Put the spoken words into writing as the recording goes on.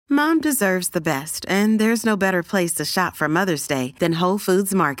Mom deserves the best, and there's no better place to shop for Mother's Day than Whole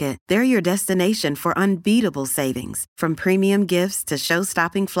Foods Market. They're your destination for unbeatable savings, from premium gifts to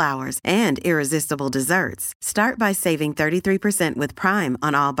show-stopping flowers and irresistible desserts. Start by saving 33% with Prime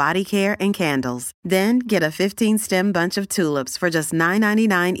on all body care and candles. Then get a 15-stem bunch of tulips for just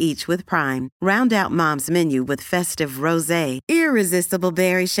 $9.99 each with Prime. Round out Mom's menu with festive rosé, irresistible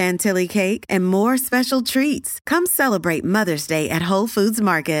berry chantilly cake, and more special treats. Come celebrate Mother's Day at Whole Foods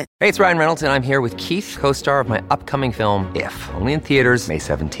Market. Hey, it's Ryan Reynolds, and I'm here with Keith, co-star of my upcoming film, If, only in theaters May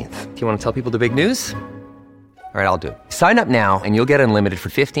 17th. Do you want to tell people the big news? All right, I'll do it. Sign up now and you'll get unlimited for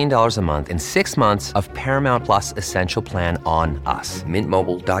 $15 a month and 6 months of Paramount Plus Essential Plan on us.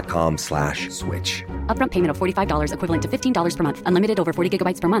 MintMobile.com/switch. Upfront payment of $45 equivalent to $15 per month. Unlimited over 40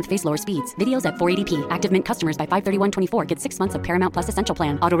 gigabytes per month. Face lower speeds. Videos at 480p. Active Mint customers by 531.24 get 6 months of Paramount Plus Essential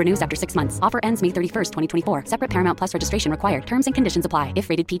Plan. Auto renews after 6 months. Offer ends May 31st, 2024. Separate Paramount Plus registration required. Terms and conditions apply if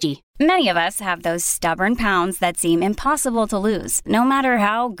rated PG. Many of us have those stubborn pounds that seem impossible to lose, no matter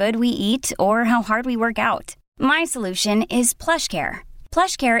how good we eat or how hard we work out. My solution is PlushCare.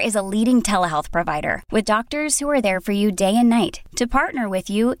 PlushCare is a leading telehealth provider with doctors who are there for you day and night to partner with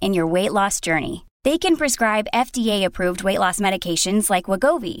you in your weight loss journey. They can prescribe FDA-approved weight loss medications like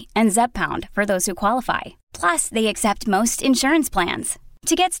Wegovy and Zepbound for those who qualify. Plus, they accept most insurance plans.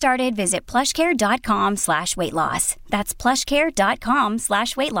 To get started, visit plushcare.com/weightloss. That's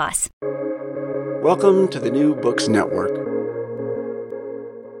plushcare.com/weightloss. Welcome to the New Books Network.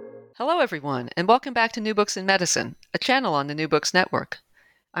 Hello, everyone, and welcome back to New Books in Medicine, a channel on the New Books Network.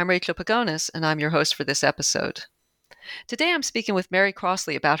 I'm Rachel Pagonis, and I'm your host for this episode. Today I'm speaking with Mary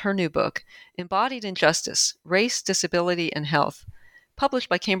Crossley about her new book, Embodied Injustice: Race, Disability, and Health, published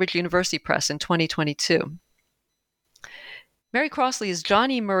by Cambridge University Press in 2022. Mary Crossley is John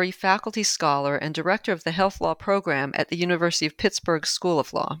E. Murray Faculty Scholar and Director of the Health Law Program at the University of Pittsburgh School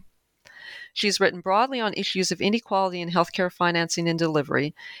of Law. She has written broadly on issues of inequality in healthcare financing and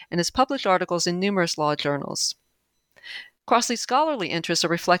delivery and has published articles in numerous law journals. Crossley's scholarly interests are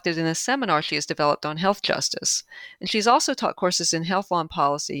reflected in a seminar she has developed on health justice, and she's also taught courses in health law and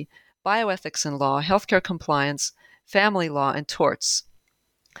policy, bioethics and law, healthcare compliance, family law, and torts.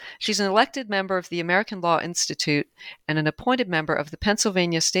 She's an elected member of the American Law Institute and an appointed member of the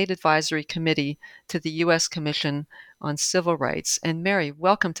Pennsylvania State Advisory Committee to the U.S. Commission on Civil Rights. And Mary,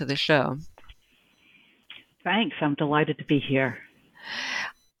 welcome to the show. Thanks. I'm delighted to be here.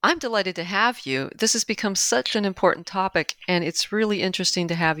 I'm delighted to have you. This has become such an important topic, and it's really interesting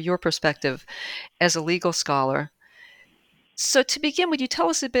to have your perspective as a legal scholar. So to begin, would you tell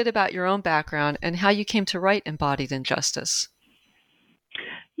us a bit about your own background and how you came to write Embodied Injustice?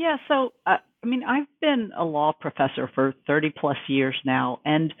 Yeah, so, I've been a law professor for 30 plus years now,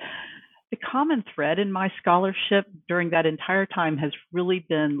 and the common thread in my scholarship during that entire time has really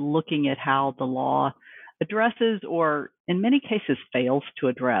been looking at how the law addresses, or in many cases fails to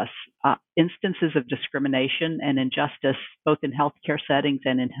address, instances of discrimination and injustice, both in healthcare settings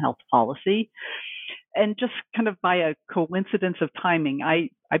and in health policy. And just kind of by a coincidence of timing,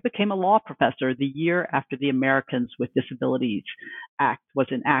 I became a law professor the year after the Americans with Disabilities Act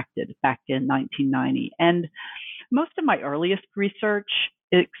was enacted back in 1990. And most of my earliest research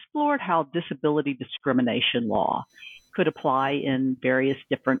explored how disability discrimination law could apply in various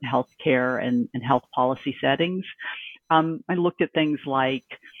different healthcare and health policy settings. I looked at things like,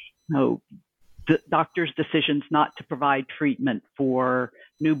 doctors' decisions not to provide treatment for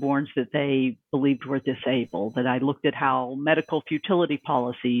newborns that they believed were disabled. And I looked at how medical futility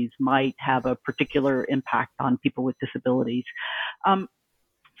policies might have a particular impact on people with disabilities. So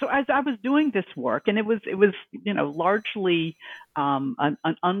as I was doing this work, and it was largely an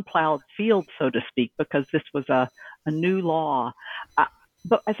unplowed field, so to speak, because this was a new law.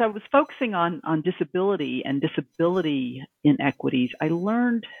 But as I was focusing on disability and disability inequities, I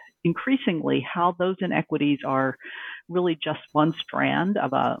learned increasingly how those inequities are really just one strand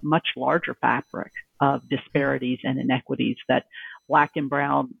of a much larger fabric of disparities and inequities that Black and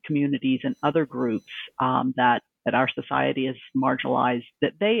Brown communities and other groups that our society is marginalized,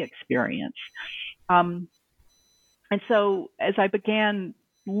 that they experience. And so as I began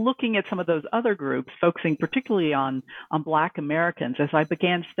looking at some of those other groups, focusing particularly on Black Americans, as I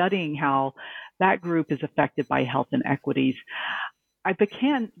began studying how that group is affected by health inequities, I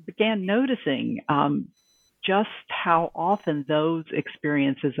began noticing just how often those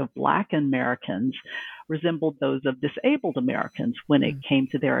experiences of Black Americans resembled those of disabled Americans when it came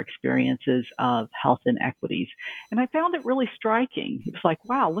to their experiences of health inequities. And I found it really striking. It was like,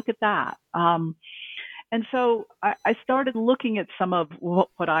 wow, look at that. And so I started looking at some of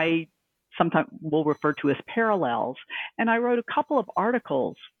what I sometimes we'll refer to as parallels. And I wrote a couple of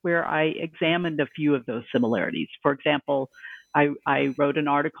articles where I examined a few of those similarities. For example, I wrote an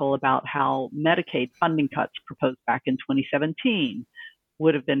article about how Medicaid funding cuts proposed back in 2017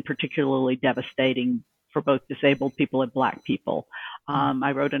 would have been particularly devastating for both disabled people and Black people.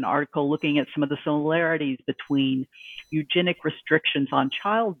 I wrote an article looking at some of the similarities between eugenic restrictions on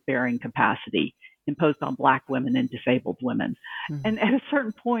childbearing capacity imposed on Black women and disabled women. And at a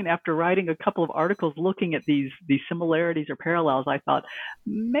certain point, after writing a couple of articles looking at these similarities or parallels, I thought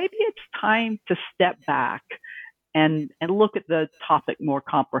maybe it's time to step back and look at the topic more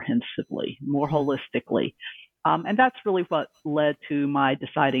comprehensively, more holistically. And that's really what led to my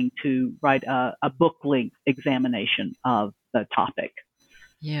deciding to write a book-length examination of the topic.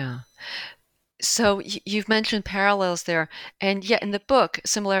 Yeah. So you've mentioned parallels there, and yet in the book,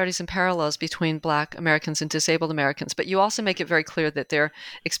 similarities and parallels between Black Americans and disabled Americans, but you also make it very clear that their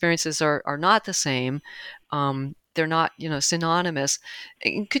experiences are not the same. They're not, synonymous.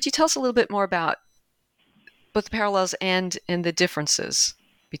 Could you tell us a little bit more about both the parallels and the differences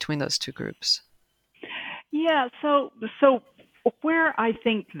between those two groups? Yeah, so where I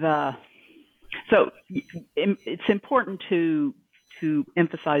think it's important to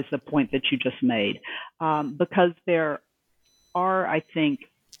emphasize the point that you just made, because there are, I think,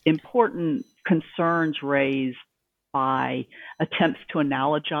 important concerns raised by attempts to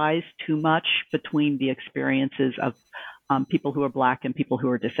analogize too much between the experiences of people who are Black and people who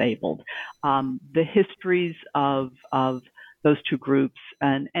are disabled. The histories of those two groups,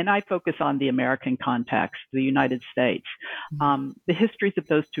 and I focus on the American context, the United States. The histories of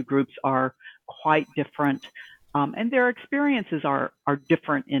those two groups are quite different, and their experiences are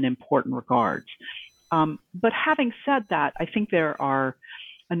different in important regards. But having said that, I think there are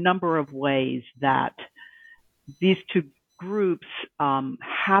a number of ways that these two groups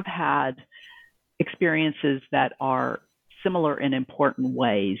have had experiences that are similar in important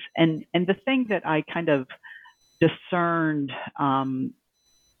ways. And the thing that I kind of discerned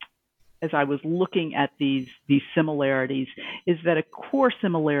as I was looking at these similarities is that a core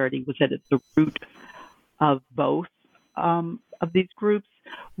similarity was that at the root of both of these groups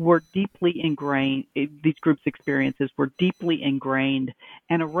were deeply ingrained, these groups' experiences were deeply ingrained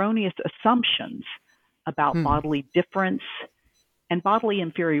and erroneous assumptions about bodily difference and bodily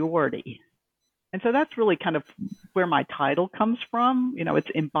inferiority. And so that's really kind of where my title comes from. It's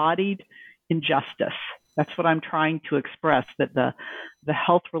embodied injustice. That's what I'm trying to express, that the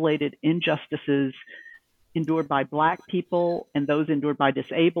health-related injustices endured by Black people and those endured by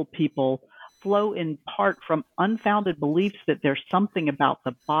disabled people flow in part from unfounded beliefs that there's something about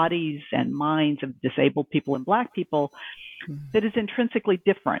the bodies and minds of disabled people and Black people that is intrinsically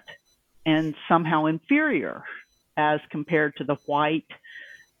different and somehow inferior as compared to the white,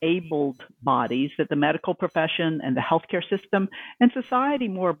 abled bodies that the medical profession and the healthcare system and society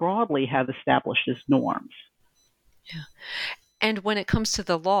more broadly have established as norms. Yeah. And when it comes to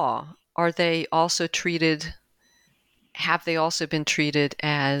the law, have they also been treated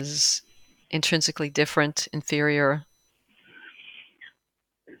as intrinsically different, inferior?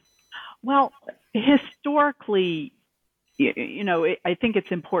 Well, historically, I think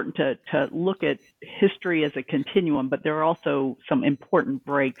it's important to look at history as a continuum, but there are also some important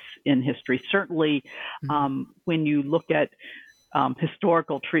breaks in history. Certainly, when you look at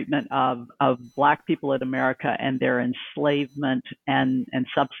historical treatment of Black people in America and their enslavement and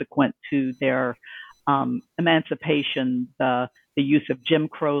subsequent to their emancipation, the use of Jim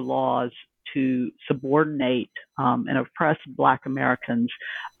Crow laws to subordinate and oppress Black Americans.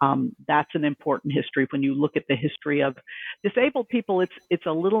 That's an important history. When you look at the history of disabled people, it's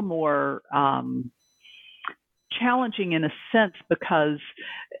a little more challenging in a sense because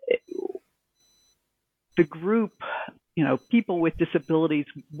the group, people with disabilities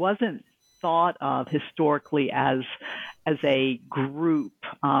wasn't thought of historically as a group,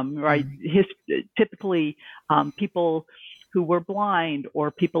 right? Typically, people who were blind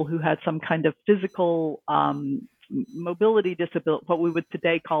or people who had some kind of physical mobility disability, what we would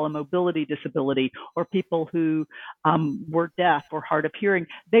today call a mobility disability, or people who were deaf or hard of hearing,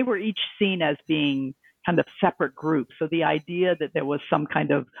 they were each seen as being kind of separate groups. So the idea that there was some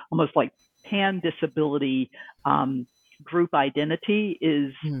kind of almost like pan-disability group identity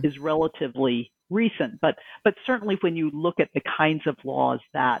is relatively recent. But certainly when you look at the kinds of laws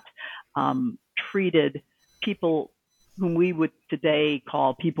that treated people whom we would today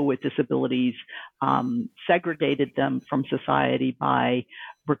call people with disabilities, segregated them from society by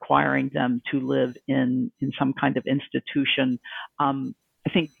requiring them to live in some kind of institution. I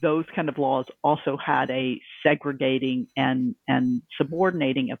think those kind of laws also had a segregating and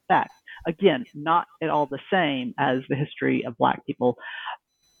subordinating effect. Again, not at all the same as the history of Black people,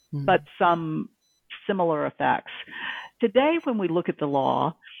 but some similar effects. Today, when we look at the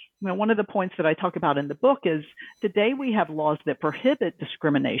law, one of the points that I talk about in the book is today we have laws that prohibit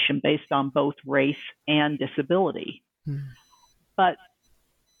discrimination based on both race and disability. But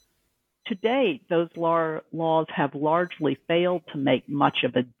to date, those laws have largely failed to make much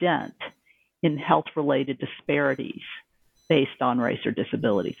of a dent in health-related disparities based on race or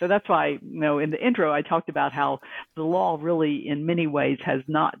disability. So that's why, in the intro, I talked about how the law really, in many ways, has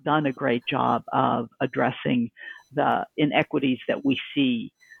not done a great job of addressing the inequities that we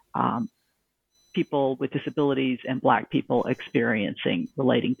see people with disabilities and Black people experiencing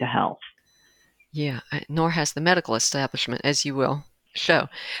relating to health. Yeah, nor has the medical establishment, as you will show.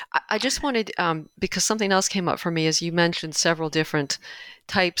 I just wanted, because something else came up for me as you mentioned several different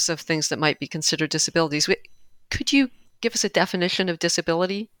types of things that might be considered disabilities. Could you give us a definition of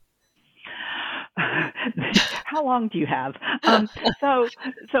disability? How long do you have? So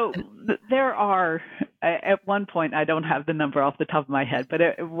there are, at one point, I don't have the number off the top of my head, but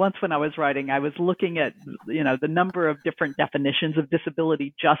once when I was writing, I was looking at, the number of different definitions of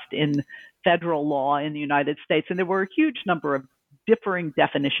disability just in federal law in the United States. And there were a huge number of differing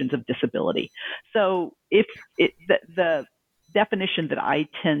definitions of disability. So if the definition that I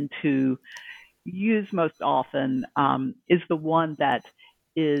tend to use most often is the one that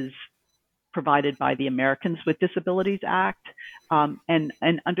is provided by the Americans with Disabilities Act. And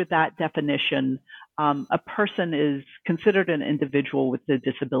under that definition, a person is considered an individual with a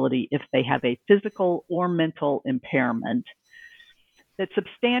disability if they have a physical or mental impairment that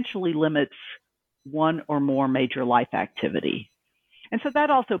substantially limits one or more major life activity. And so that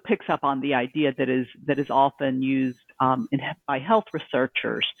also picks up on the idea that is often used by health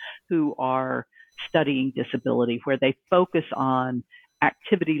researchers who are studying disability, where they focus on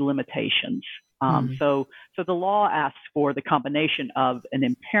activity limitations. So the law asks for the combination of an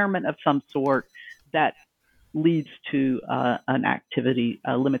impairment of some sort that leads to an activity,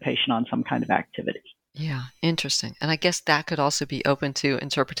 a limitation on some kind of activity. Yeah, interesting. And I guess that could also be open to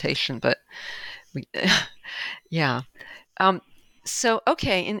interpretation, but yeah. So,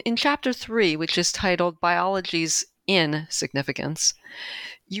 okay, in chapter 3, which is titled Biology's Insignificance,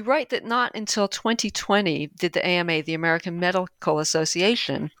 you write that not until 2020 did the AMA, the American Medical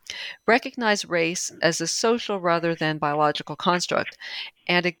Association, recognize race as a social rather than biological construct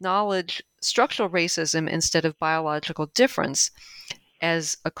and acknowledge structural racism instead of biological difference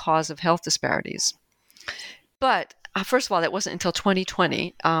as a cause of health disparities. But first of all, that wasn't until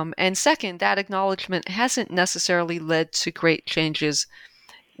 2020. And second, that acknowledgement hasn't necessarily led to great changes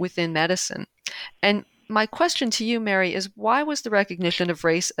within medicine. And my question to you, Mary, is why was the recognition of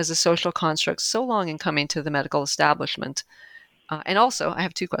race as a social construct so long in coming to the medical establishment? And also, I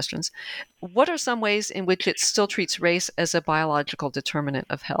have two questions. What are some ways in which it still treats race as a biological determinant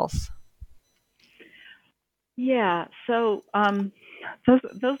of health? Yeah, so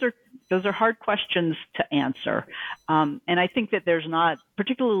those are hard questions to answer. And I think that there's not,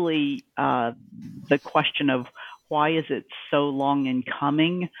 particularly the question of why is it so long in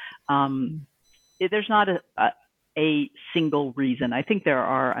coming, there's not a single reason. I think there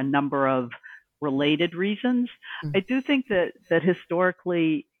are a number of related reasons. I do think that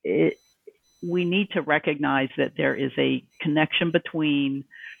historically we need to recognize that there is a connection between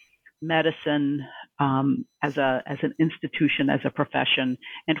medicine as an institution, as a profession,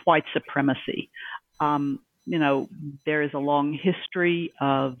 and white supremacy. There is a long history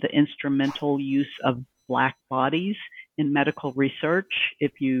of the instrumental use of Black bodies in medical research.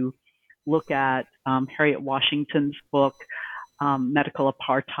 If you look at Harriet Washington's book, Medical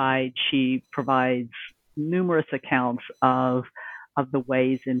Apartheid, she provides numerous accounts of the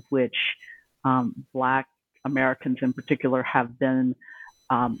ways in which Black Americans in particular have been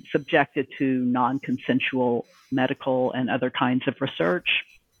subjected to non-consensual medical and other kinds of research.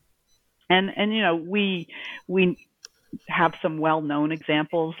 And we have some well-known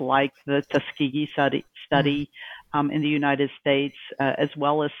examples like the Tuskegee study in the United States, as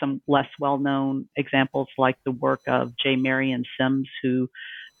well as some less well-known examples like the work of J. Marion Sims, who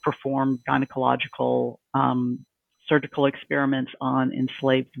performed gynecological surgical experiments on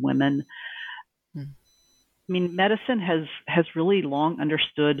enslaved women. I mean, medicine has really long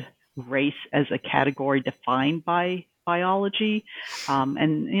understood race as a category defined by biology.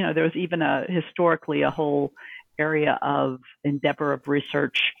 And there was even historically a whole area of endeavor of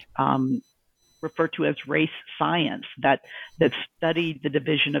research referred to as race science that studied the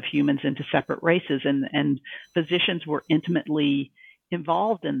division of humans into separate races, and physicians were intimately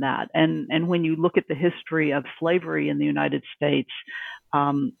involved in that. And when you look at the history of slavery in the United States,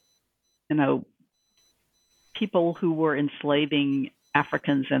 people who were enslaving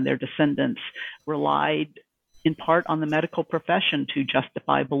Africans and their descendants relied in part on the medical profession to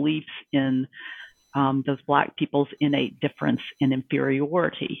justify beliefs in those Black people's innate difference and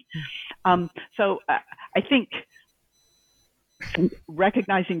inferiority. So I think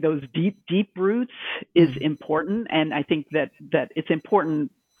recognizing those deep roots is important, and I think that it's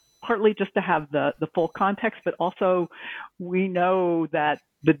important partly just to have the full context, but also we know that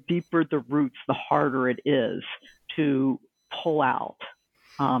the deeper the roots, the harder it is to pull out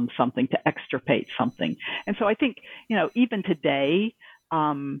something, to extirpate something. And so I think, even today,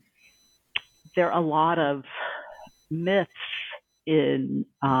 there are a lot of myths in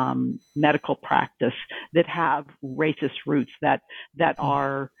medical practice that have racist roots that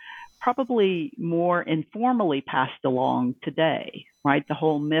are probably more informally passed along today, right? The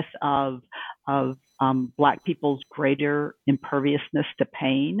whole myth of Black people's greater imperviousness to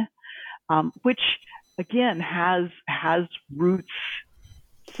pain, which again has roots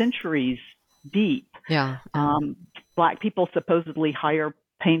centuries deep. Yeah. Black people supposedly higher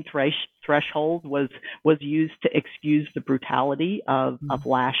pain threshold was used to excuse the brutality of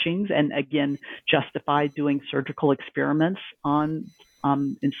lashings, and again justified doing surgical experiments on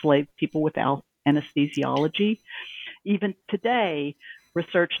enslaved people without anesthesiology. Even today,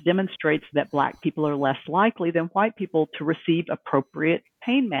 research demonstrates that Black people are less likely than white people to receive appropriate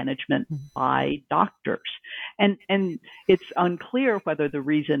pain management by doctors. And it's unclear whether the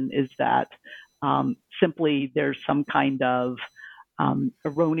reason is that simply there's some kind of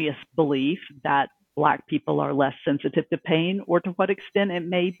erroneous belief that Black people are less sensitive to pain, or to what extent it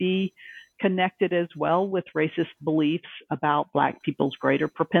may be connected as well with racist beliefs about Black people's greater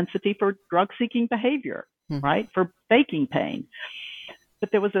propensity for drug-seeking behavior, right, for faking pain.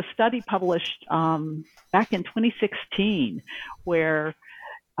 But there was a study published back in 2016 where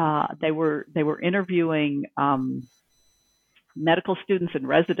they were interviewing medical students and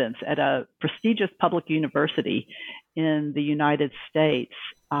residents at a prestigious public university in the United States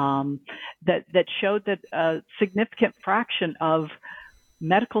that showed that a significant fraction of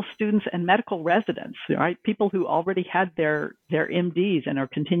medical students and medical residents, right, people who already had their MDs and are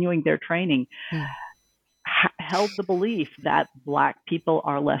continuing their training, held the belief that Black people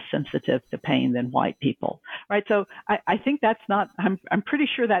are less sensitive to pain than white people, right? So I think that's not, I'm pretty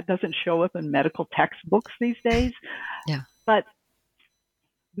sure that doesn't show up in medical textbooks these days. Yeah. But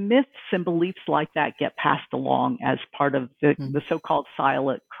myths and beliefs like that get passed along as part of the so-called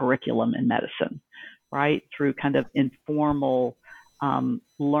silent curriculum in medicine, right? Through kind of informal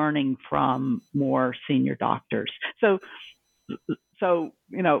learning from more senior doctors. So,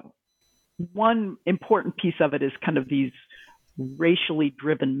 one important piece of it is kind of these racially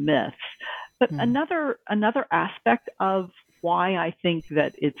driven myths. But another aspect of why I think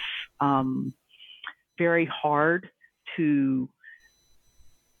that it's very hard to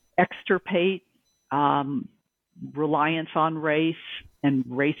extirpate reliance on race and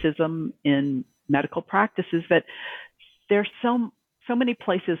racism in medical practice is that there's so many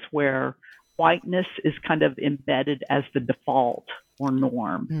places where whiteness is kind of embedded as the default or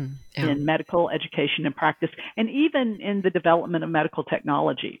norm in medical education and practice, and even in the development of medical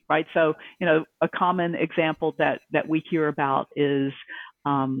technology, right? So, a common example that we hear about is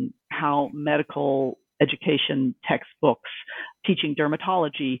how medical education textbooks teaching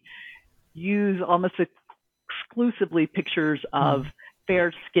dermatology use almost exclusively pictures of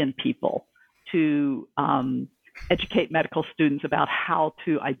fair-skinned people to educate medical students about how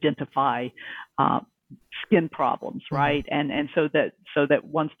to identify skin problems, right? And so that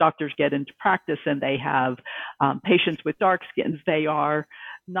once doctors get into practice and they have patients with dark skins, they are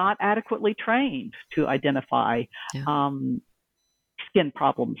not adequately trained to identify skin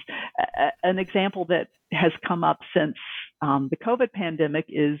problems. An example that has come up since the COVID pandemic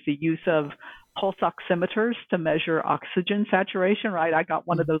is the use of pulse oximeters to measure oxygen saturation, right? I got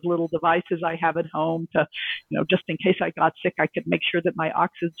one of those little devices I have at home to, just in case I got sick, I could make sure that my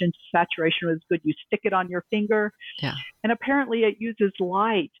oxygen saturation was good. You stick it on your finger. Yeah. And apparently it uses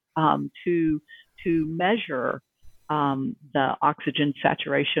light to measure the oxygen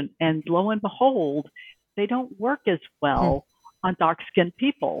saturation. And lo and behold, they don't work as well on dark-skinned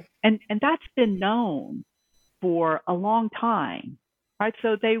people. And that's been known for a long time, right?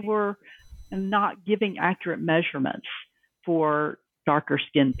 So they were not giving accurate measurements for darker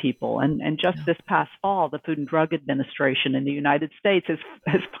skinned people. And just this past fall, the Food and Drug Administration in the United States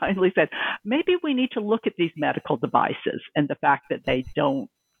has finally said, maybe we need to look at these medical devices and the fact that they don't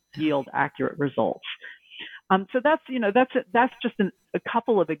yield accurate results. So that's just a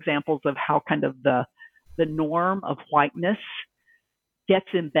couple of examples of how kind of the norm of whiteness gets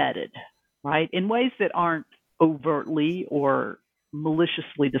embedded right? In ways that aren't overtly or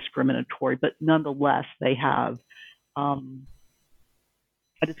maliciously discriminatory, but nonetheless, they have a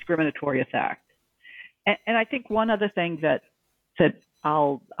discriminatory effect. And I think one other thing that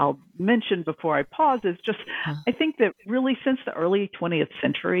I'll mention before I pause is just, I think that really since the early 20th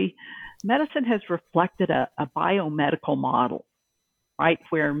century, medicine has reflected a biomedical model, right,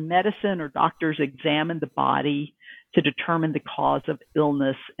 where medicine or doctors examine the body to determine the cause of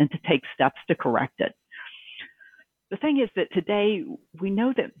illness and to take steps to correct it. The thing is that today we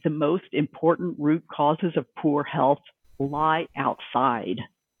know that the most important root causes of poor health lie outside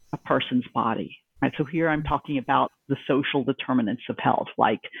a person's body. Right, so here I'm talking about the social determinants of health,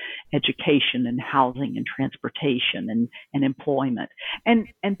 like education and housing and transportation and employment. And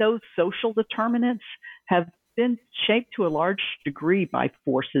those social determinants have been shaped to a large degree by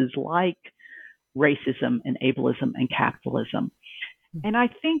forces like racism and ableism and capitalism. And I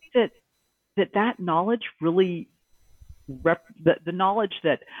think that knowledge really, the knowledge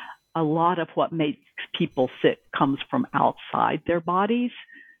that a lot of what makes people sick comes from outside their bodies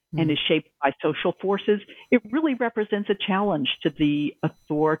and is shaped by social forces, it really represents a challenge to the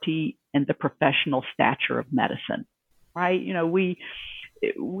authority and the professional stature of medicine, right? You know, we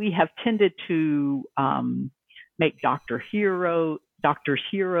have tended to make doctors heroes,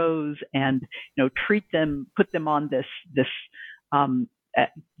 and treat them, put them on this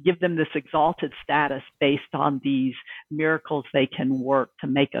give them this exalted status based on these miracles they can work to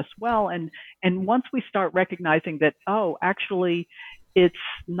make us well. And once we start recognizing that, actually, it's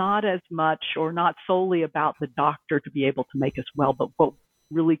not as much or not solely about the doctor to be able to make us well, but what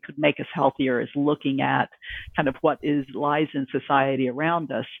really could make us healthier is looking at kind of what lies in society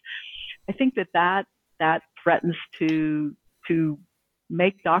around us. I think that threatens to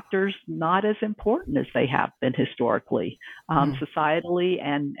make doctors not as important as they have been historically, societally,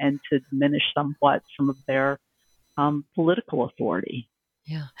 and to diminish somewhat some of their political authority.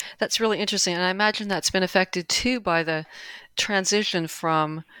 Yeah, that's really interesting. And I imagine that's been affected too by the transition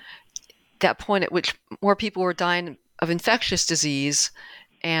from that point at which more people were dying of infectious disease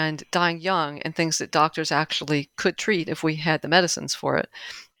and dying young and things that doctors actually could treat if we had the medicines for it,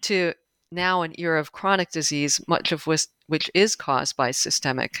 to now an era of chronic disease, much of which is caused by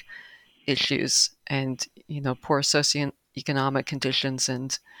systemic issues and, poor socioeconomic conditions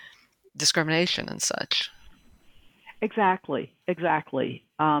and discrimination and such. Exactly.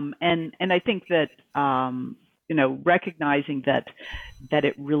 And I think that, recognizing that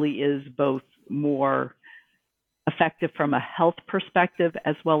it really is both more effective from a health perspective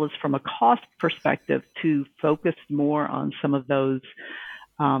as well as from a cost perspective to focus more on some of those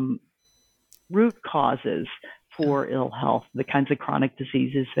root causes for ill health, the kinds of chronic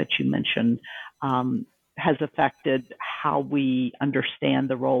diseases that you mentioned, has affected how we understand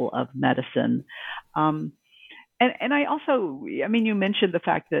the role of medicine. And I also, you mentioned the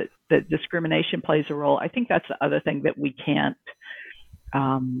fact that discrimination plays a role. I think that's the other thing that we can't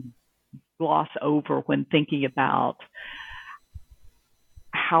gloss over when thinking about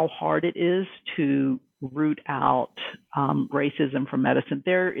how hard it is to root out racism from medicine.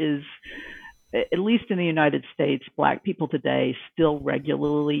 There is, at least in the United States, Black people today still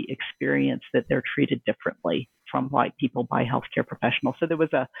regularly experience that they're treated differently from white people by healthcare professionals. So there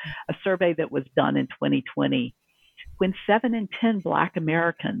was a survey that was done in 2020 when 7 in 10 Black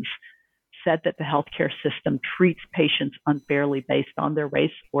Americans said that the healthcare system treats patients unfairly based on their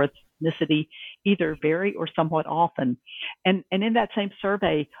race or ethnicity, either very or somewhat often. And in that same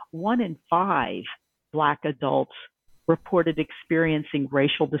survey, 1 in 5 Black adults reported experiencing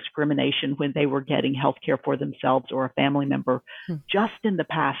racial discrimination when they were getting healthcare for themselves or a family member just in the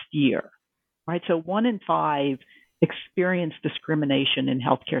past year, right? So 1 in 5 experienced discrimination in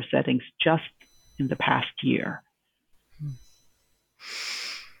healthcare settings just in the past year.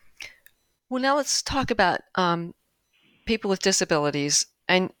 Well, now let's talk about people with disabilities.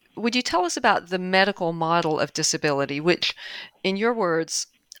 And would you tell us about the medical model of disability, which, in your words,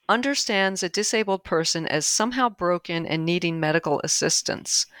 understands a disabled person as somehow broken and needing medical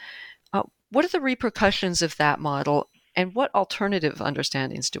assistance? What are the repercussions of that model, and what alternative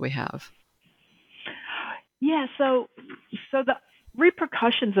understandings do we have? Yeah, so the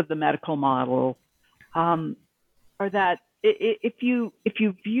repercussions of the medical model are that if you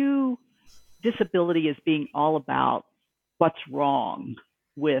view disability as being all about what's wrong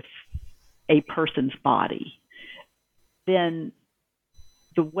with a person's body, then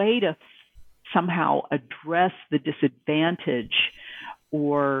the way to somehow address the disadvantage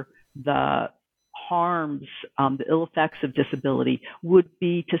or the harms, the ill effects of disability would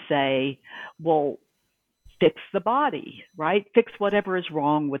be to say, well, fix the body, right? Fix whatever is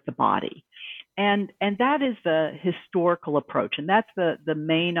wrong with the body. And that is the historical approach. And that's the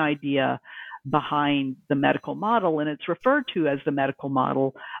main idea behind the medical model. And it's referred to as the medical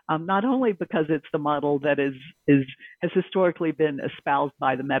model, not only because it's the model that has historically been espoused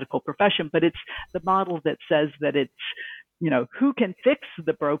by the medical profession, but it's the model that says that it's, who can fix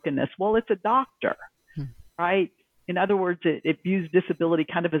the brokenness? Well, it's a doctor, right? In other words, it views disability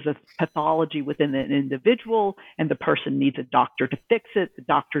kind of as a pathology within an individual, and the person needs a doctor to fix it. The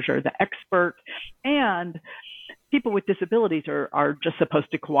doctors are the expert, and people with disabilities are just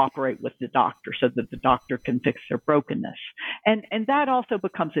supposed to cooperate with the doctor so that the doctor can fix their brokenness. And that also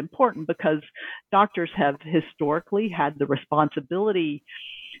becomes important because doctors have historically had the responsibility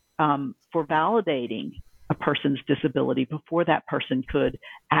for validating a person's disability before that person could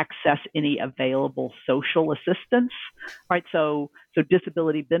access any available social assistance, right? So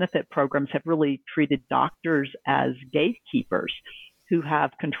disability benefit programs have really treated doctors as gatekeepers who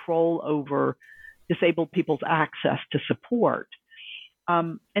have control over disabled people's access to support.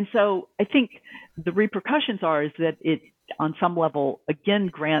 And so I think the repercussions is that it, on some level, again,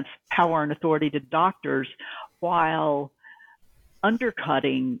 grants power and authority to doctors while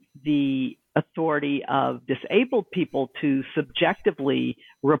undercutting the authority of disabled people to subjectively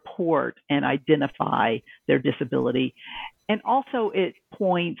report and identify their disability. And also it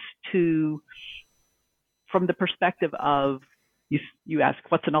points to, from the perspective of, you ask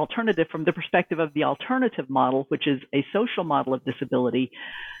what's an alternative, from the perspective of the alternative model, which is a social model of disability,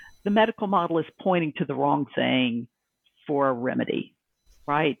 the medical model is pointing to the wrong thing for a remedy,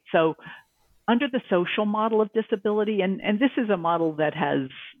 right? So under the social model of disability, and this is a model that has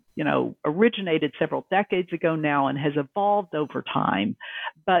originated several decades ago now and has evolved over time,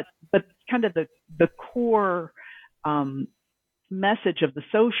 but kind of the core message of the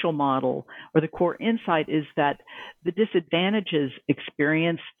social model, or the core insight, is that the disadvantages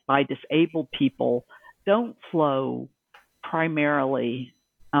experienced by disabled people don't flow primarily,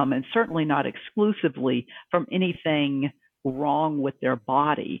 and certainly not exclusively, from anything wrong with their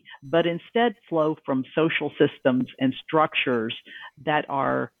body, but instead flow from social systems and structures that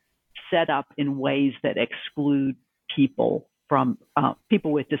are set up in ways that exclude people from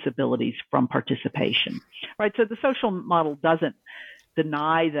people with disabilities from participation, right? So the social model doesn't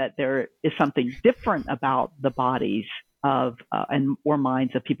deny that there is something different about the bodies of or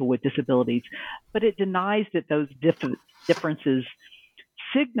minds of people with disabilities, but it denies that those differences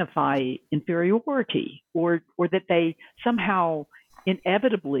signify inferiority or that they somehow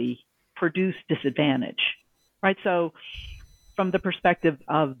inevitably produce disadvantage, right? So from the perspective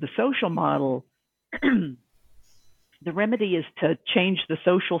of the social model, the remedy is to change the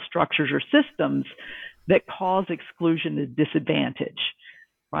social structures or systems that cause exclusion and disadvantage,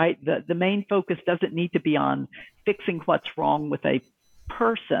 right? The main focus doesn't need to be on fixing what's wrong with a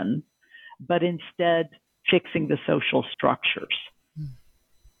person, but instead fixing the social structures.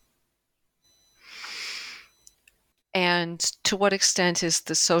 And to what extent is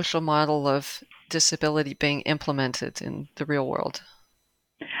the social model of disability being implemented in the real world?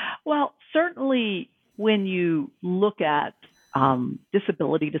 Well, certainly when you look at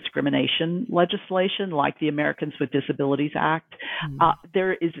disability discrimination legislation, like the Americans with Disabilities Act,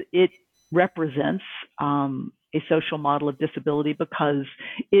 it represents a social model of disability because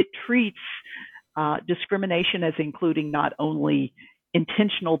it treats discrimination as including not only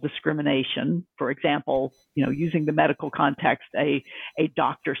intentional discrimination, for example, using the medical context, a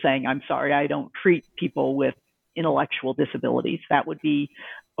doctor saying, "I'm sorry, I don't treat people with intellectual disabilities." That would be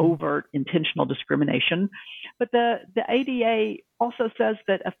overt intentional discrimination. But the ADA also says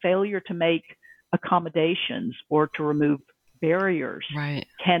that a failure to make accommodations or to remove barriers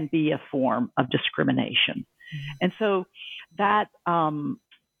can be a form of discrimination. And so that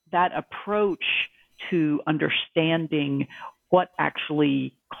approach to understanding what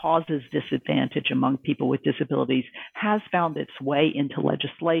actually causes disadvantage among people with disabilities has found its way into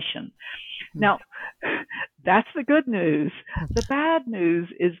legislation. Now, that's the good news. The bad news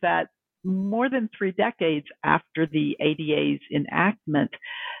is that more than 3 decades after the ADA's enactment,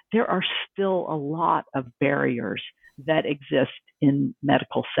 there are still a lot of barriers that exist in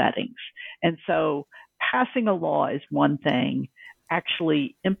medical settings. And so passing a law is one thing,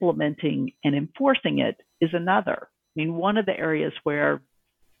 actually implementing and enforcing it is another. I mean, one of the areas where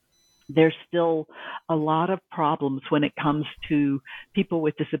there's still a lot of problems when it comes to people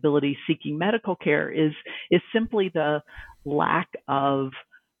with disabilities seeking medical care is simply the lack of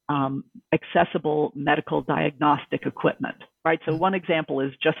accessible medical diagnostic equipment, right? So one example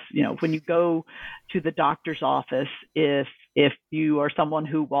is just, when you go to the doctor's office, if you are someone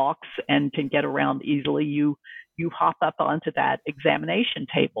who walks and can get around easily, you hop up onto that examination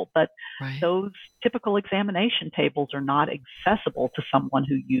table. But those typical examination tables are not accessible to someone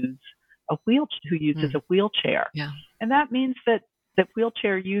who uses a wheelchair. Yeah. And that means that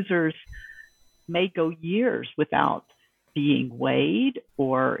wheelchair users may go years without being weighed,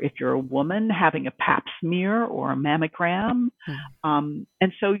 or if you're a woman, having a pap smear or a mammogram.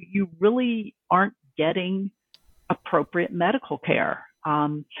 And so you really aren't getting appropriate medical care.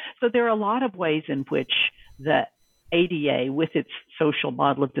 So there are a lot of ways in which the ADA, with its social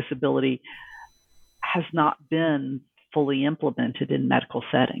model of disability, has not been fully implemented in medical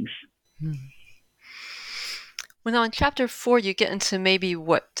settings. Well, now in Chapter 4, you get into maybe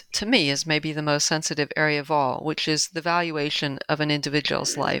what, to me, is maybe the most sensitive area of all, which is the valuation of an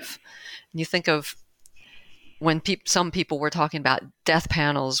individual's life. And you think of when some people were talking about death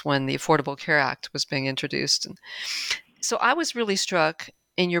panels when the Affordable Care Act was being introduced. And so I was really struck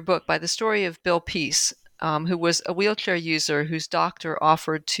in your book by the story of Bill Peace, who was a wheelchair user whose doctor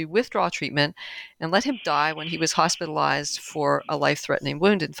offered to withdraw treatment and let him die when he was hospitalized for a life-threatening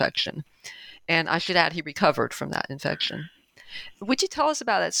wound infection. And I should add, he recovered from that infection. Would you tell us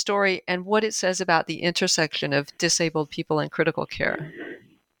about that story and what it says about the intersection of disabled people and critical care?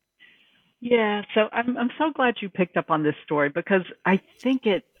 Yeah, so I'm so glad you picked up on this story, because I think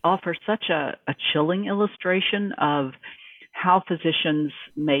it offers such a chilling illustration of how physicians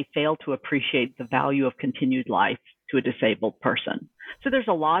may fail to appreciate the value of continued life to a disabled person. So there's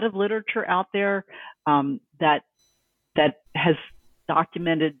a lot of literature out there that has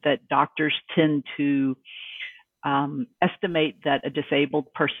documented that doctors tend to estimate that a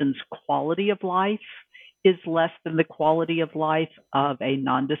disabled person's quality of life is less than the quality of life of a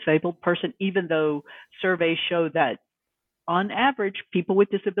non-disabled person, even though surveys show that on average, people with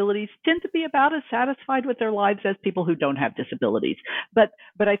disabilities tend to be about as satisfied with their lives as people who don't have disabilities. But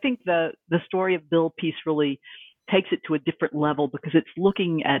I think the story of Bill Peace really takes it to a different level, because it's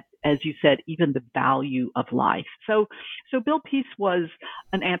looking at, as you said, even the value of life. So Bill Peace was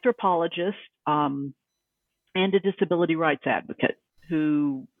an anthropologist and a disability rights advocate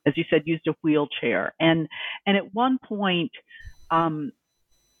who, as you said, used a wheelchair. And at one point,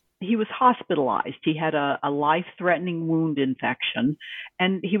 he was hospitalized. He had a life-threatening wound infection,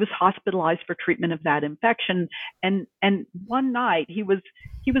 and he was hospitalized for treatment of that infection. And one night he was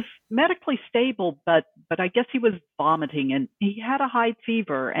medically stable, but I guess he was vomiting, and he had a high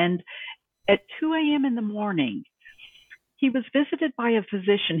fever. And at 2 a.m. in the morning, he was visited by a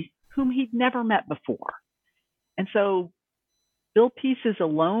physician whom he'd never met before. And so Bill Peace is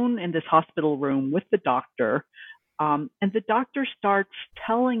alone in this hospital room with the doctor. And the doctor starts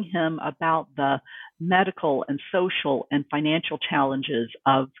telling him about the medical and social and financial challenges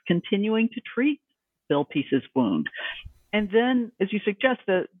of continuing to treat Bill Peace's wound. And then, as you suggest,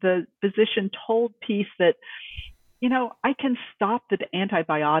 the physician told Peace that, I can stop the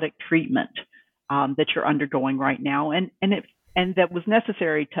antibiotic treatment that you're undergoing right now, and that was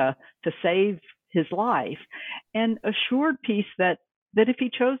necessary to save his life, and assured Peace that if he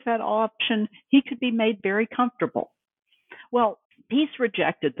chose that option, he could be made very comfortable. Well, Peace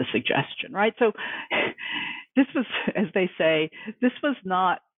rejected the suggestion, right? So this was, as they say, this was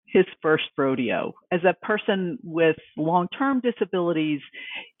not his first rodeo. As a person with long-term disabilities,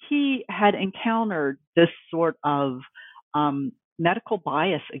 he had encountered this sort of medical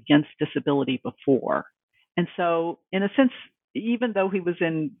bias against disability before. And so, in a sense, even though he was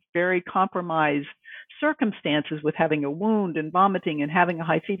in very compromised circumstances with having a wound and vomiting and having a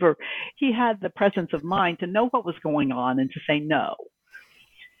high fever, he had the presence of mind to know what was going on and to say no.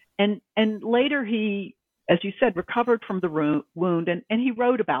 And later he, as you said, recovered from the wound, and he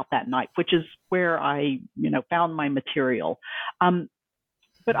wrote about that night, which is where I, found my material.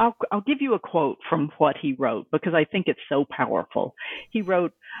 But I'll give you a quote from what he wrote, because I think it's so powerful. He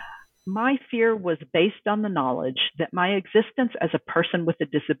wrote, "My fear was based on the knowledge that my existence as a person with a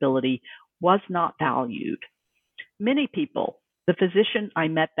disability was not valued. Many people, the physician I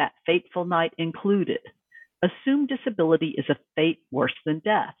met that fateful night included, assume disability is a fate worse than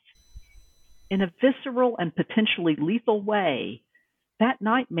death. In a visceral and potentially lethal way, that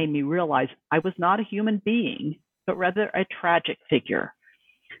night made me realize I was not a human being, but rather a tragic figure.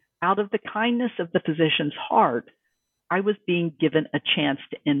 Out of the kindness of the physician's heart, I was being given a chance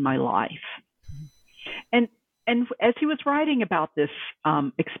to end my life." And as he was writing about this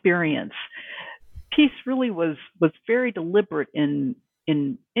experience, Peace really was very deliberate in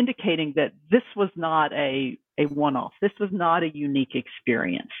in indicating that this was not a one-off. This was not a unique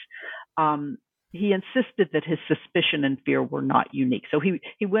experience. He insisted that his suspicion and fear were not unique. So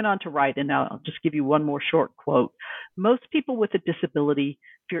he went on to write, and now I'll just give you one more short quote. Most people with a disability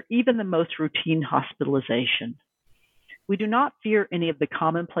fear even the most routine hospitalization. We do not fear any of the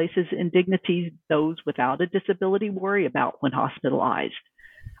commonplaces indignities those without a disability worry about when hospitalized.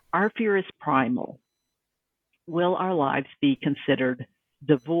 Our fear is primal. Will our lives be considered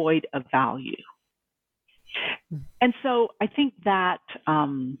devoid of value? And so I think that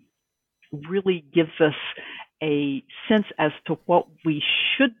really gives us a sense as to what we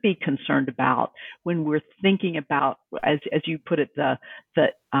should be concerned about when we're thinking about, as you put it, the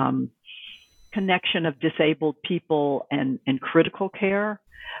connection of disabled people and critical care.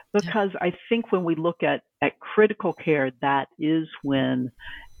 Because I think when we look at critical care, that is when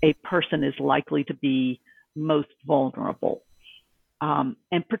a person is likely to be most vulnerable.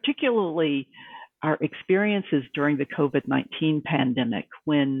 And particularly our experiences during the COVID-19 pandemic,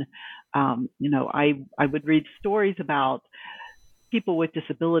 when, I would read stories about people with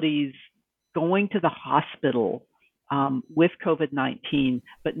disabilities going to the hospital with COVID-19,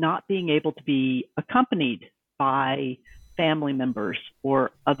 but not being able to be accompanied by family members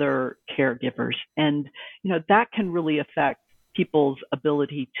or other caregivers. And, that can really affect people's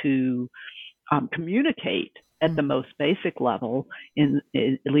ability to communicate at the most basic level, at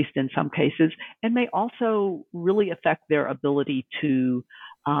least in some cases, and may also really affect their ability to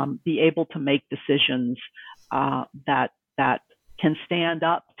be able to make decisions that can stand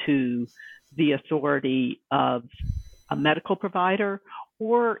up to the authority of a medical provider,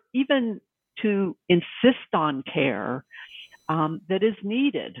 or even to insist on care that is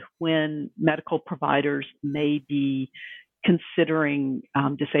needed when medical providers may be considering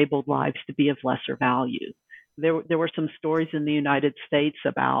disabled lives to be of lesser value. There were some stories in the United States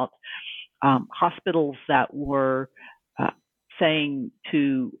about hospitals that were saying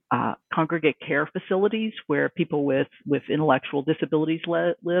to congregate care facilities where people with intellectual disabilities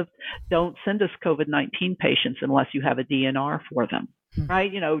live, don't send us COVID-19 patients unless you have a DNR for them,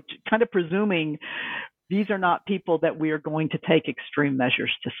 right? Kind of presuming these are not people that we are going to take extreme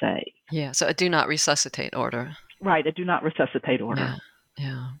measures to save. Yeah, so a do not resuscitate order. Right, a do not resuscitate order.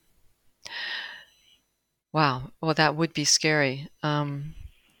 Yeah. Wow. Well, that would be scary.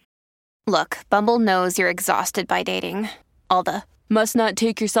 Look, Bumble knows you're exhausted by dating. All the must not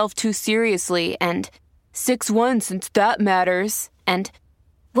take yourself too seriously and 6'1" since that matters. And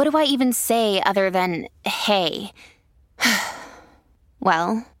what do I even say other than hey?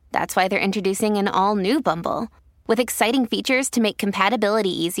 Well, that's why they're introducing an all-new Bumble with exciting features to make compatibility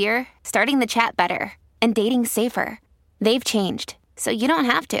easier, starting the chat better, and dating safer. They've changed, so you don't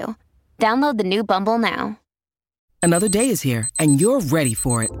have to. Download the new Bumble now. Another day is here, and you're ready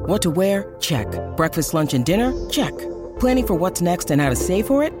for it. What to wear? Check. Breakfast, lunch, and dinner? Check. Planning for what's next and how to save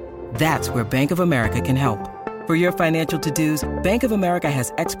for it? That's where Bank of America can help. For your financial to-dos, Bank of America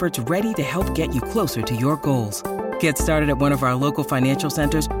has experts ready to help get you closer to your goals. Get started at one of our local financial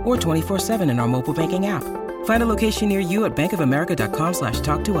centers or 24/7 in our mobile banking app. Find a location near you at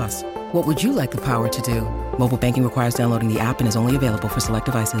bankofamerica.com/talktous. What would you like the power to do? Mobile banking requires downloading the app and is only available for select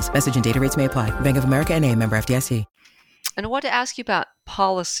devices. Message and data rates may apply. Bank of America NA, member FDIC. And I want to ask you about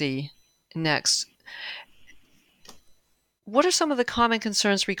policy next. What are some of the common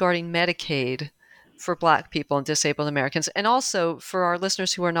concerns regarding Medicaid for Black people and disabled Americans? And also for our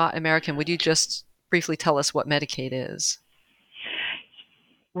listeners who are not American, would you just briefly tell us what Medicaid is?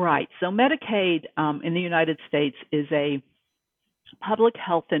 Right. So Medicaid in the United States is a public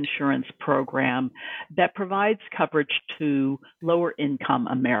health insurance program that provides coverage to lower income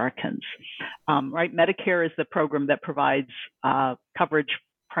Americans. Right. Medicare is the program that provides coverage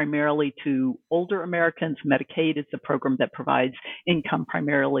primarily to older Americans. Medicaid is the program that provides income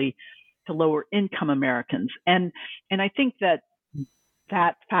primarily to lower income Americans. And I think that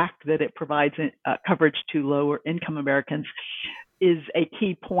fact that it provides coverage to lower income Americans is a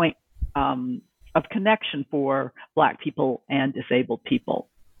key point of connection for Black people and disabled people,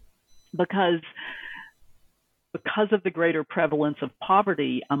 because of the greater prevalence of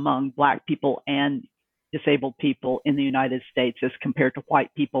poverty among Black people and disabled people in the United States as compared to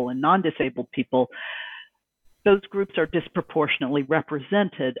white people and non-disabled people, those groups are disproportionately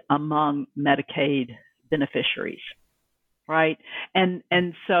represented among Medicaid beneficiaries. Right. And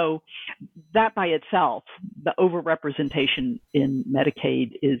so that by itself, the overrepresentation in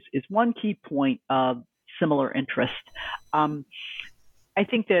Medicaid is one key point of similar interest. I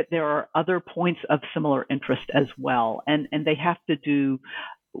think that there are other points of similar interest as well. And they have to do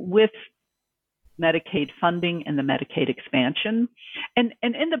with, Medicaid funding and the Medicaid expansion. And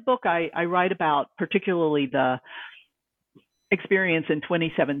in the book, I write about particularly the experience in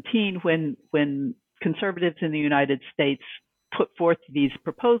 2017 when conservatives in the United States put forth these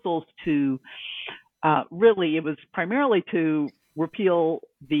proposals to really, it was primarily to repeal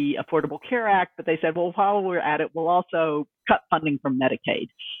the Affordable Care Act, but they said, well, while we're at it, we'll also cut funding from Medicaid.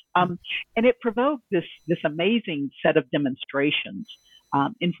 And it provoked this amazing set of demonstrations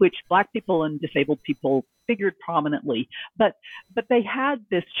in which Black people and disabled people figured prominently, but they had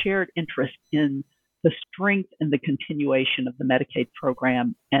this shared interest in the strength and the continuation of the Medicaid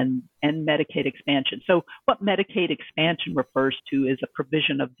program and Medicaid expansion. So what Medicaid expansion refers to is a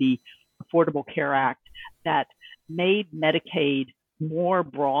provision of the Affordable Care Act that made Medicaid more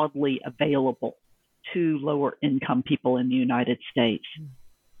broadly available to lower income people in the United States.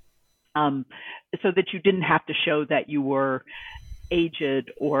 So that you didn't have to show that you were aged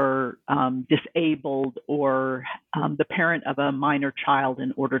or disabled or the parent of a minor child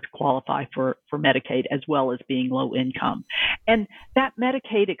in order to qualify for Medicaid, as well as being low income. And that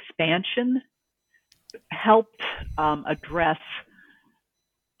Medicaid expansion helped address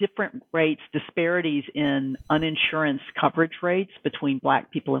different rates, disparities in uninsurance coverage rates between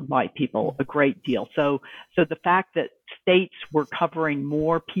Black people and white people a great deal. So the fact that states were covering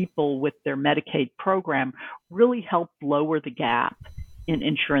more people with their Medicaid program really helped lower the gap in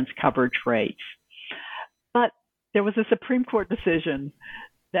insurance coverage rates. But there was a Supreme Court decision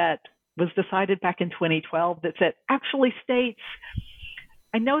that was decided back in 2012 that said, actually, states,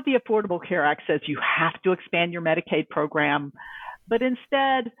 I know the Affordable Care Act says you have to expand your Medicaid program, but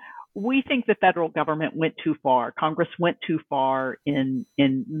instead, we think the federal government went too far. Congress went too far in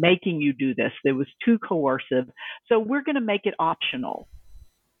making you do this. It was too coercive. So we're going to make it optional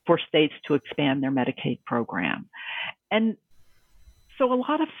for states to expand their Medicaid program. And so a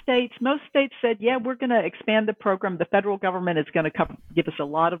lot of states, most states said, yeah, we're going to expand the program. The federal government is going to give us a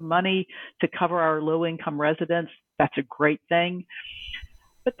lot of money to cover our low-income residents. That's a great thing.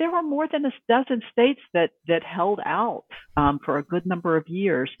 But there were more than a dozen states that held out for a good number of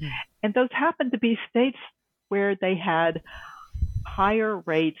years. And those happened to be states where they had higher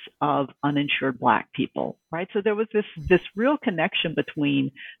rates of uninsured Black people, right? So there was this real connection between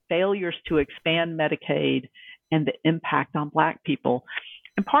failures to expand Medicaid and the impact on Black people.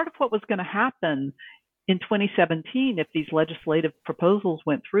 And part of what was going to happen in 2017, if these legislative proposals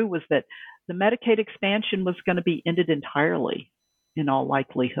went through, was that the Medicaid expansion was going to be ended entirely, in all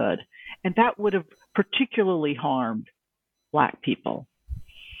likelihood. And that would have particularly harmed Black people.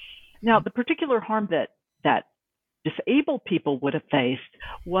 Now, the particular harm that disabled people would have faced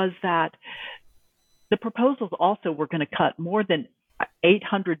was that the proposals also were going to cut more than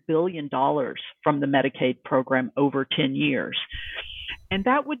 $800 billion from the Medicaid program over 10 years. And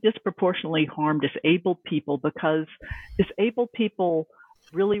that would disproportionately harm disabled people because disabled people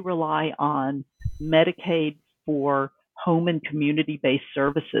really rely on Medicaid for home and community-based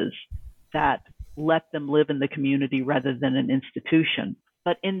services that let them live in the community rather than an institution.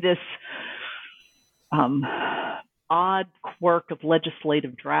 But in this odd quirk of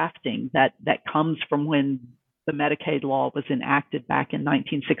legislative drafting that comes from when the Medicaid law was enacted back in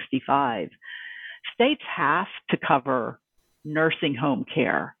 1965, states have to cover nursing home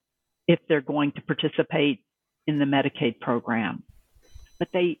care if they're going to participate in the Medicaid program. But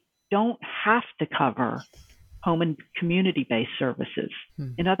they don't have to cover home and community-based services.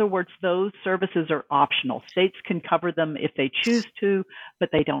 In other words, those services are optional. States can cover them if they choose to, but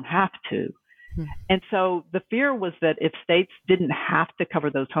they don't have to. And so the fear was that if states didn't have to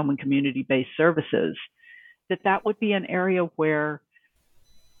cover those home and community-based services, that would be an area where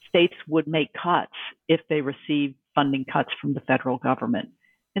states would make cuts if they received funding cuts from the federal government.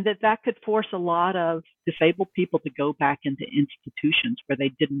 And that could force a lot of disabled people to go back into institutions where they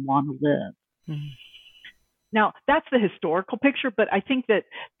didn't want to live. Now, that's the historical picture, but I think that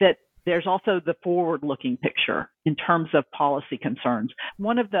there's also the forward-looking picture in terms of policy concerns.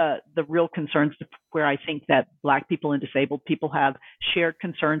 One of the real concerns where I think that Black people and disabled people have shared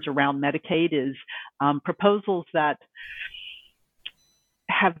concerns around Medicaid is proposals that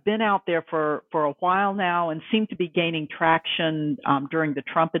have been out there for a while now and seem to be gaining traction during the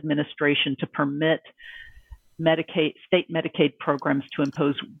Trump administration to permit state Medicaid programs to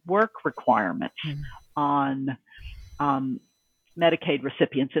impose work requirements on Medicaid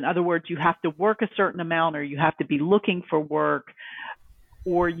recipients. In other words, you have to work a certain amount or you have to be looking for work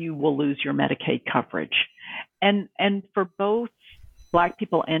or you will lose your Medicaid coverage. And for both Black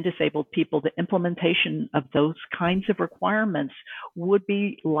people and disabled people, the implementation of those kinds of requirements would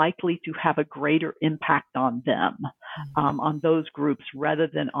be likely to have a greater impact on them, on those groups, rather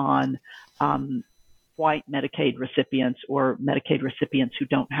than on white Medicaid recipients or Medicaid recipients who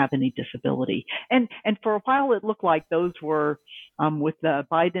don't have any disability. And for a while, it looked like those were, with the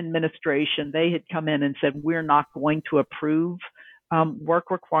Biden administration, they had come in and said, we're not going to approve work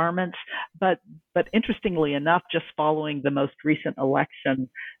requirements. But interestingly enough, just following the most recent election,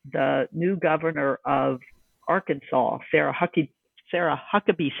 the new governor of Arkansas, Sarah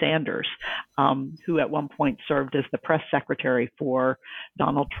Huckabee Sanders, who at one point served as the press secretary for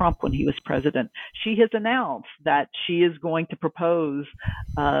Donald Trump when he was president, she has announced that she is going to propose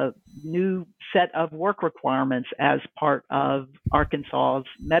a new set of work requirements as part of Arkansas's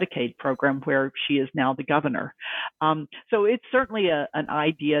Medicaid program, where she is now the governor. So it's certainly an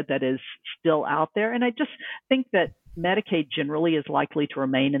idea that is still out there. And I just think that Medicaid generally is likely to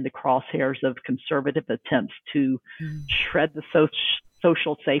remain in the crosshairs of conservative attempts to shred the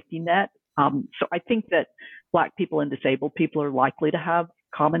social safety net. So I think that Black people and disabled people are likely to have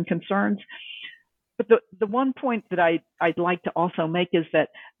common concerns. But the one point that I'd like to also make is that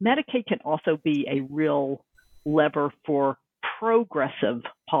Medicaid can also be a real lever for progressive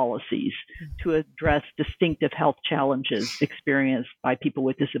policies to address distinctive health challenges experienced by people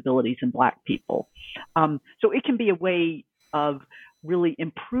with disabilities and Black people. So it can be a way of really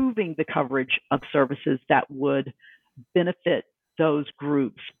improving the coverage of services that would benefit those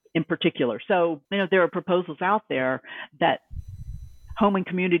groups in particular. So, there are proposals out there that home and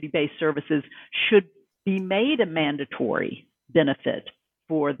community-based services should be made a mandatory benefit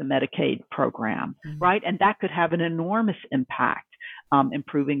for the Medicaid program, right? And that could have an enormous impact,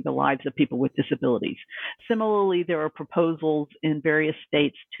 improving the lives of people with disabilities. Similarly, there are proposals in various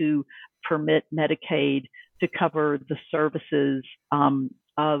states to permit Medicaid to cover the services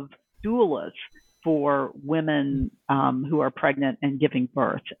of doulas for women who are pregnant and giving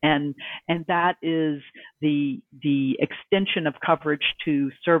birth. And that is the extension of coverage to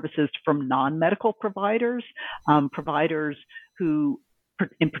services from non-medical providers, providers who,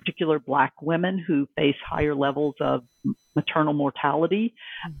 in particular, Black women who face higher levels of maternal mortality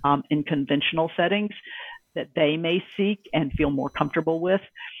in conventional settings that they may seek and feel more comfortable with.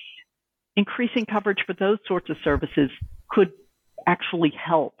 Increasing coverage for those sorts of services could actually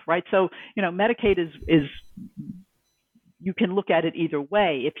help, right? So, Medicaid is you can look at it either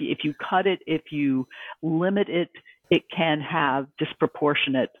way. If you cut it, if you limit it, it can have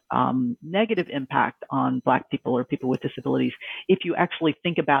disproportionate negative impact on Black people or people with disabilities. If you actually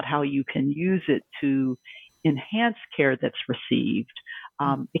think about how you can use it to enhance care that's received,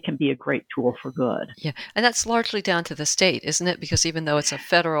 it can be a great tool for good. Yeah, and that's largely down to the state, isn't it? Because even though it's a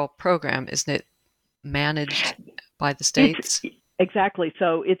federal program, isn't it managed by the states? Exactly.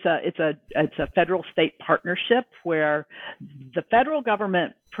 So it's a federal state partnership where the federal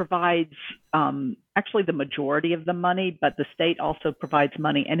government provides actually the majority of the money, but the state also provides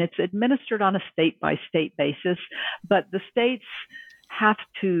money, and it's administered on a state by state basis. But the states have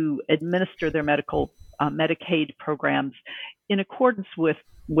to administer their Medicaid programs in accordance with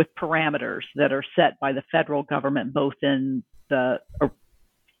parameters that are set by the federal government, both in the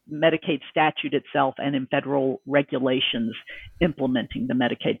Medicaid statute itself and in federal regulations implementing the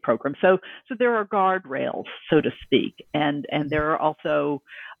Medicaid program. So there are guardrails, so to speak, and there are also,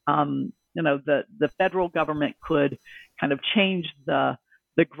 the federal government could kind of change the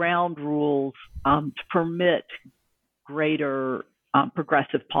ground rules to permit greater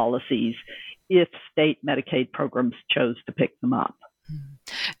progressive policies if state Medicaid programs chose to pick them up.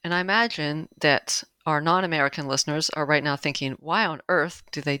 And I imagine that our non-American listeners are right now thinking, why on earth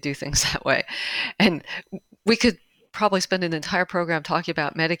do they do things that way? And we could probably spend an entire program talking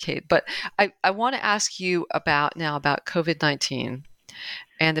about Medicaid, but I want to ask you about COVID-19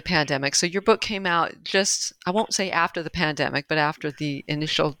 and the pandemic. So your book came out just, I won't say after the pandemic, but after the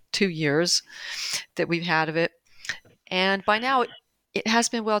initial 2 years that we've had of it. And by now, it has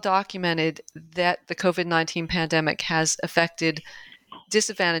been well documented that the COVID-19 pandemic has affected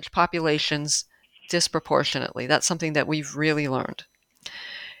disadvantaged populations disproportionately. That's something that we've really learned.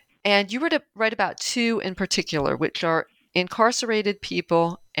 And you were to write about two in particular, which are incarcerated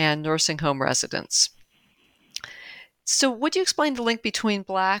people and nursing home residents. So would you explain the link between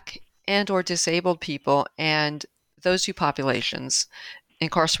Black and or disabled people and those two populations,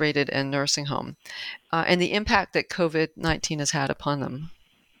 incarcerated and nursing home, and the impact that COVID-19 has had upon them?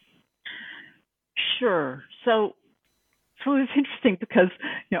 Sure. So it's interesting because,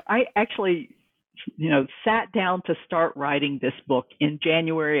 I actually, sat down to start writing this book in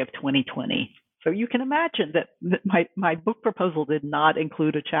January of 2020. So you can imagine that my book proposal did not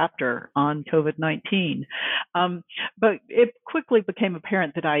include a chapter on COVID-19. But it quickly became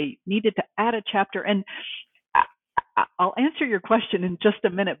apparent that I needed to add a chapter. And I'll answer your question in just a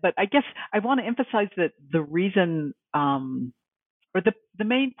minute, but I guess I want to emphasize that the reason, or the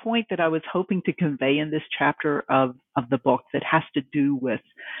main point that I was hoping to convey in this chapter of the book that has to do with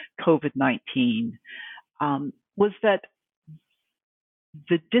COVID-19 was that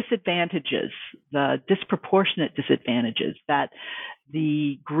the disadvantages, the disproportionate disadvantages that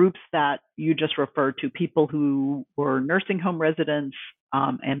the groups that you just referred to, people who were nursing home residents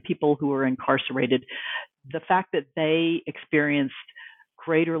and people who were incarcerated, the fact that they experienced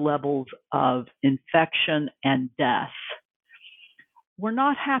greater levels of infection and death were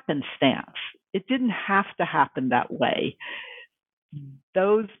not happenstance. It didn't have to happen that way.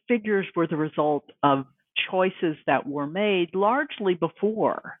 Those figures were the result of choices that were made largely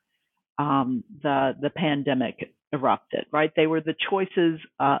before the pandemic erupted, right? They were the choices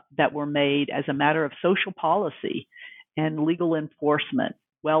that were made as a matter of social policy and legal enforcement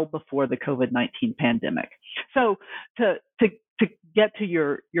well before the COVID-19 pandemic. So to get to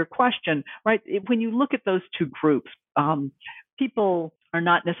your question, right? When you look at those two groups, people are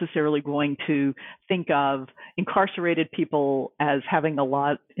not necessarily going to think of incarcerated people as having a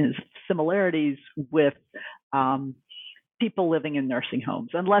lot of similarities with people living in nursing homes,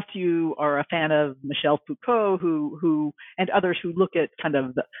 unless you are a fan of Michel Foucault, who and others who look at kind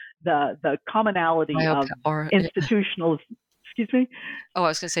of the commonality of institutional. Excuse me? Oh, I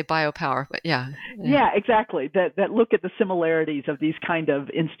was going to say biopower, but yeah. Yeah, exactly. That look at the similarities of these kind of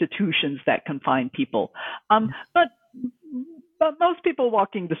institutions that confine people. But most people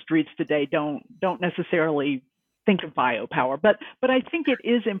walking the streets today don't necessarily think of biopower. But I think it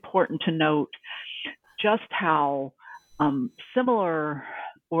is important to note just how similar,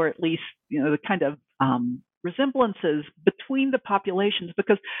 or at least the kind of resemblances between the populations,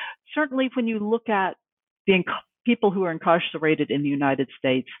 because certainly when you look at the people who are incarcerated in the United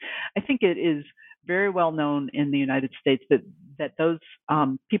States, I think it is very well known in the United States that those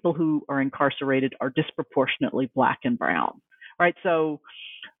people who are incarcerated are disproportionately Black and brown, right? So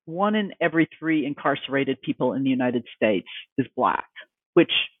 1 in every 3 incarcerated people in the United States is Black,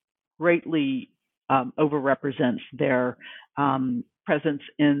 which greatly overrepresents their presence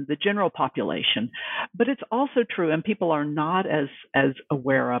in the general population. But it's also true, and people are not as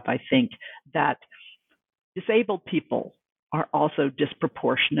aware of, I think, that disabled people are also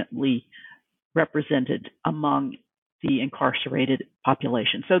disproportionately represented among the incarcerated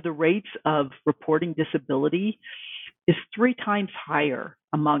population. So the rates of reporting disability is 3 times higher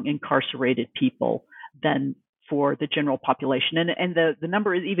among incarcerated people than for the general population. And the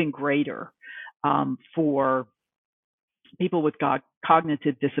number is even greater for people with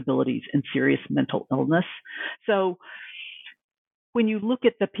cognitive disabilities and serious mental illness. So when you look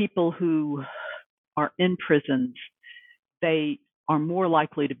at the people who are in prisons, they are more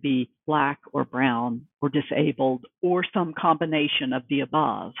likely to be Black or brown or disabled or some combination of the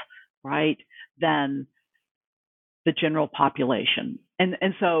above, right, than the general population.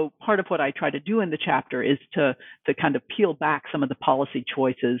 And so part of what I try to do in the chapter is to kind of peel back some of the policy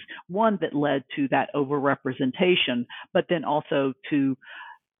choices, one that led to that overrepresentation, but then also to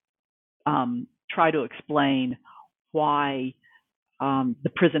try to explain why the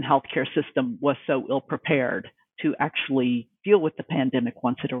prison healthcare system was so ill prepared to actually deal with the pandemic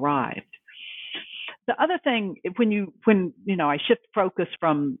once it arrived. The other thing, when I shift focus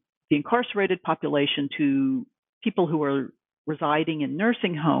from the incarcerated population to people who are residing in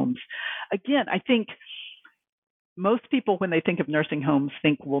nursing homes, again, I think most people, when they think of nursing homes,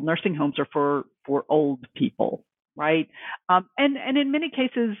 think, well, nursing homes are for old people, right? And in many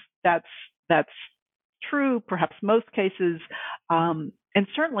cases, that's true, perhaps most cases. And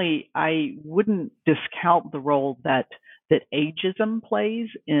certainly I wouldn't discount the role that ageism plays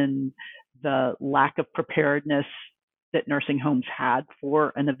in the lack of preparedness that nursing homes had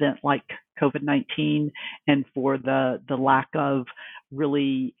for an event like COVID-19, and for the lack of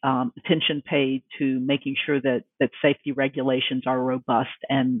really attention paid to making sure that safety regulations are robust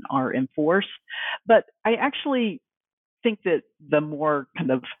and are enforced. But I actually think that the more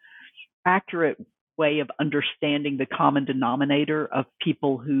kind of accurate way of understanding the common denominator of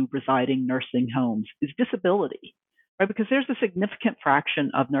people who reside in nursing homes is disability, right? Because there's a significant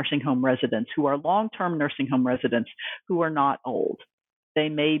fraction of nursing home residents who are long-term nursing home residents who are not old. They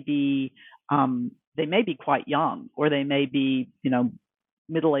may be quite young, or they may be,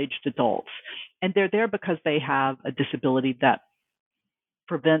 middle-aged adults, and they're there because they have a disability that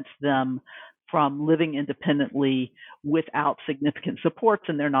prevents them from living independently without significant supports,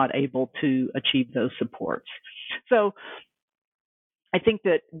 and they're not able to achieve those supports. So I think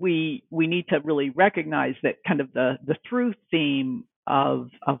that we need to really recognize that kind of the through theme of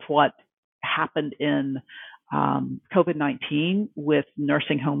what happened in COVID-19 with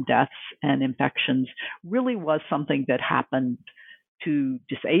nursing home deaths and infections really was something that happened to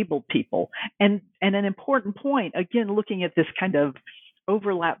disabled people. And an important point, again, looking at this kind of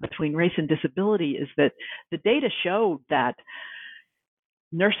overlap between race and disability, is that the data showed that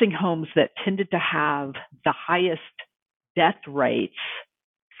nursing homes that tended to have the highest death rates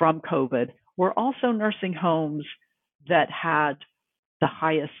from COVID were also nursing homes that had the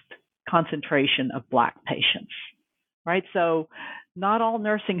highest concentration of Black patients, right? So not all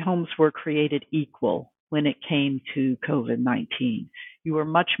nursing homes were created equal when it came to COVID-19. You were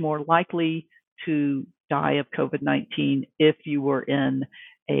much more likely to die of COVID-19 if you were in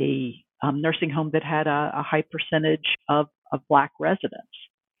a nursing home that had a high percentage of Black residents.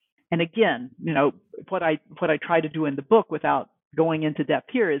 And again, what I try to do in the book, without going into depth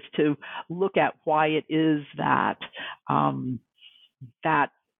here, is to look at why it is that that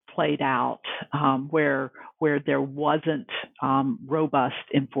played out where there wasn't robust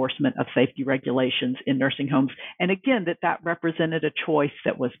enforcement of safety regulations in nursing homes. And again, that represented a choice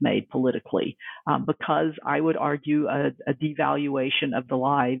that was made politically, because I would argue a devaluation of the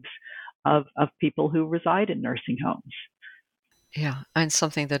lives of people who reside in nursing homes. Yeah, and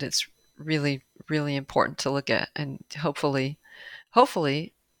something that it's really, really important to look at, and hopefully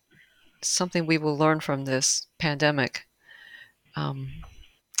something we will learn from this pandemic.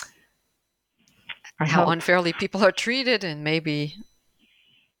 How unfairly people are treated, and maybe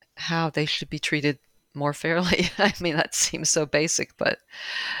how they should be treated more fairly. I mean, that seems so basic, but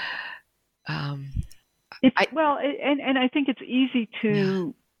I think it's easy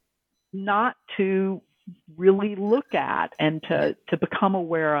to not to really look at and to become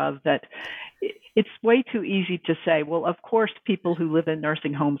aware of that. It's way too easy to say, well, of course, people who live in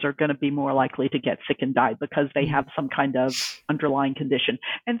nursing homes are going to be more likely to get sick and die because they have some kind of underlying condition.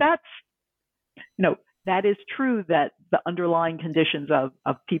 And that's, that is true, that the underlying conditions of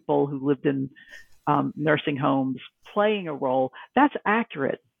people who lived in nursing homes playing a role. That's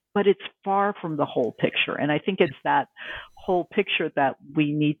accurate, but it's far from the whole picture. And I think it's that whole picture that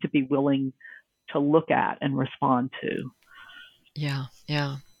we need to be willing to look at and respond to. Yeah.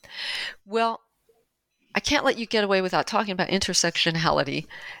 Well, I can't let you get away without talking about intersectionality.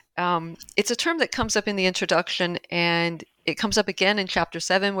 It's a term that comes up in the introduction, and it comes up again in Chapter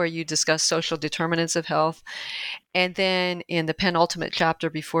 7, where you discuss social determinants of health, and then in the penultimate chapter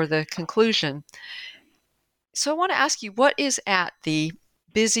before the conclusion. So I want to ask you, what is at the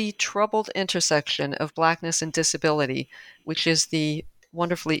busy, troubled intersection of Blackness and disability, which is the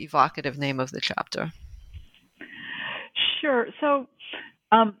wonderfully evocative name of the chapter? Sure. So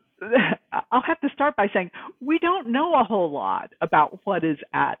I'll have to start by saying we don't know a whole lot about what is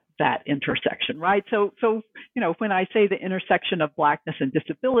at that intersection, right? So when I say the intersection of Blackness and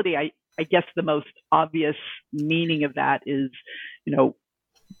disability, I guess the most obvious meaning of that is,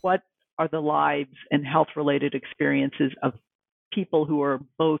 what are the lives and health-related experiences of people who are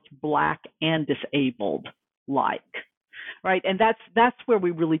both Black and disabled like, right? And that's where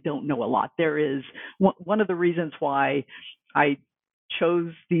we really don't know a lot. There is one of the reasons why I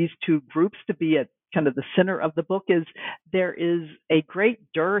chose these two groups to be at kind of the center of the book is there is a great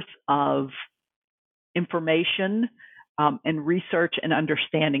dearth of information and research and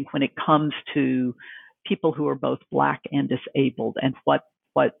understanding when it comes to people who are both Black and disabled and what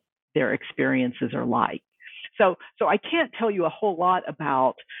their experiences are like. So I can't tell you a whole lot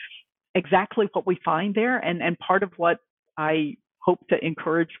about exactly what we find there, and part of what I hope to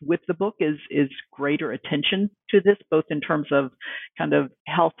encourage with the book is greater attention to this, both in terms of kind of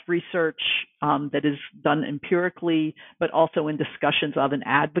health research that is done empirically, but also in discussions of an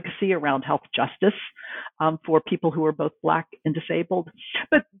advocacy around health justice for people who are both Black and disabled.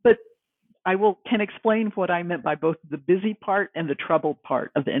 But I can explain what I meant by both the busy part and the troubled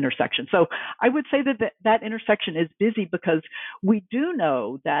part of the intersection. So I would say that intersection is busy because we do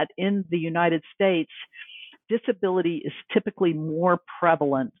know that in the United States, disability is typically more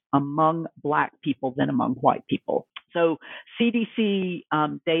prevalent among Black people than among white people. So CDC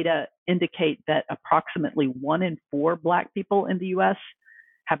data indicate that approximately 1 in 4 Black people in the U.S.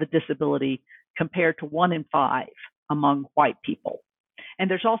 have a disability compared to 1 in 5 among white people. And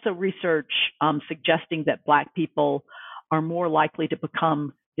there's also research suggesting that Black people are more likely to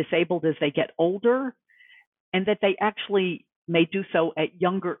become disabled as they get older, and that they actually may do so at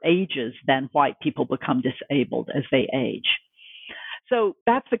younger ages than white people become disabled as they age. So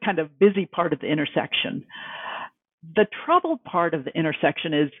that's the kind of busy part of the intersection. The troubled part of the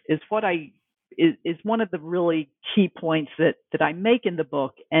intersection is one of the really key points that I make in the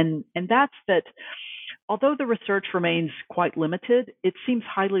book, and that's that although the research remains quite limited, it seems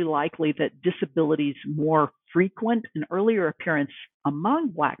highly likely that disability's more frequent and earlier appearance among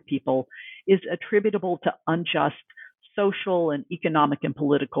Black people is attributable to unjust social and economic and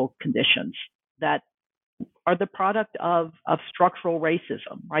political conditions that are the product of structural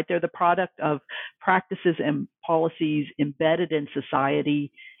racism, right? They're the product of practices and policies embedded in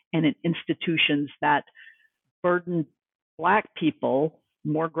society and in institutions that burden Black people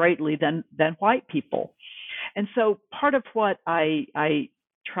more greatly than white people. And so part of what I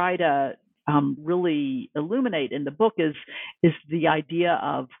try to really illuminate in the book is the idea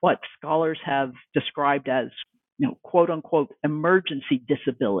of what scholars have described as, quote unquote, emergency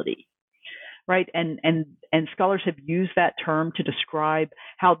disability, right? And scholars have used that term to describe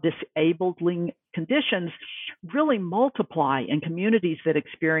how disabling conditions really multiply in communities that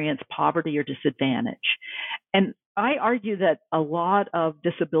experience poverty or disadvantage. And I argue that a lot of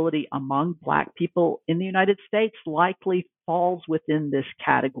disability among Black people in the United States likely falls within this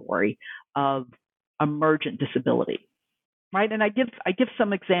category of emergent disability, right? And I give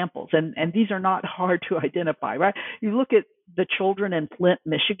some examples, and these are not hard to identify, right? You look at the children in Flint,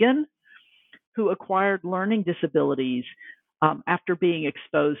 Michigan, who acquired learning disabilities after being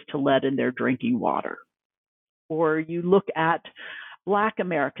exposed to lead in their drinking water. Or you look at Black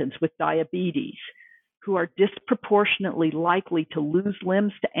Americans with diabetes who are disproportionately likely to lose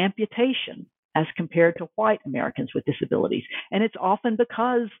limbs to amputation as compared to white Americans with disabilities. And it's often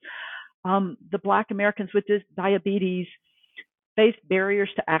because the Black Americans with diabetes face barriers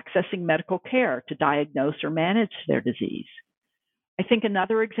to accessing medical care to diagnose or manage their disease. I think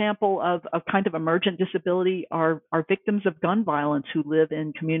another example of kind of emergent disability are victims of gun violence who live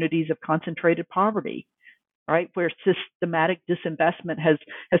in communities of concentrated poverty, right, where systematic disinvestment has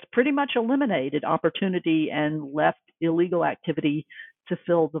pretty much eliminated opportunity and left illegal activity to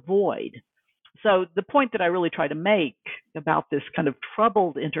fill the void. So the point that I really try to make about this kind of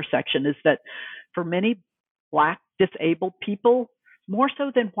troubled intersection is that for many Black disabled people, more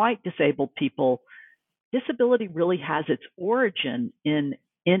so than white disabled people, disability really has its origin in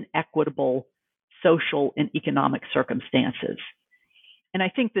inequitable social and economic circumstances. And I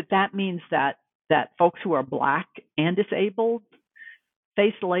think that means that folks who are Black and disabled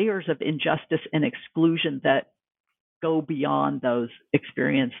face layers of injustice and exclusion that go beyond those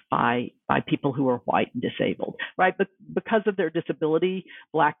experienced by people who are white and disabled, right? But because of their disability,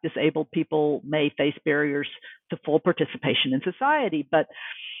 Black disabled people may face barriers to full participation in society. But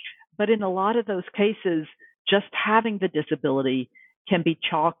in a lot of those cases, just having the disability can be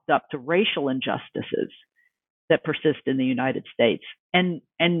chalked up to racial injustices that persist in the United States. And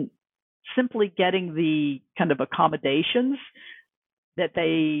simply getting the kind of accommodations that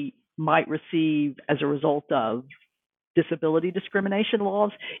they might receive as a result of disability discrimination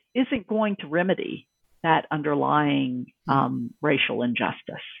laws isn't going to remedy that underlying racial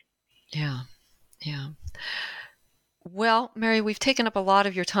injustice. Yeah. Well, Mary, we've taken up a lot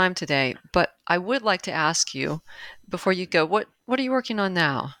of your time today, but I would like to ask you, before you go, what are you working on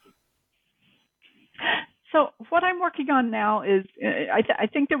now? So what I'm working on now is, I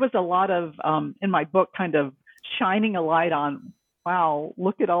think there was a lot of, in my book, kind of shining a light on, wow,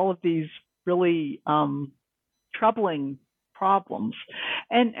 look at all of these really troubling problems.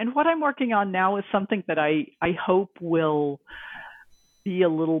 And what I'm working on now is something that I hope will be a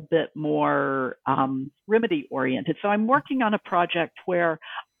little bit more remedy oriented. So I'm working on a project where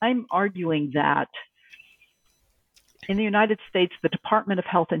I'm arguing that in the United States, the Department of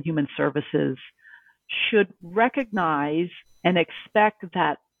Health and Human Services should recognize and expect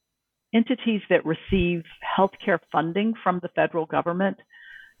that entities that receive healthcare funding from the federal government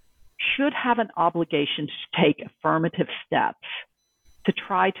should have an obligation to take affirmative steps to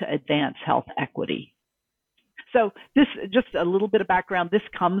try to advance health equity. So this, just a little bit of background, this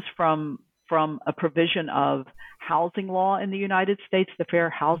comes from a provision of housing law in the United States. The Fair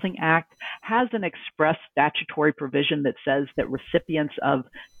Housing Act has an express statutory provision that says that recipients of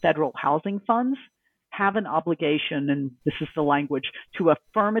federal housing funds have an obligation, and this is the language, to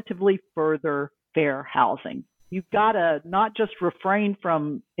affirmatively further fair housing. You've got to not just refrain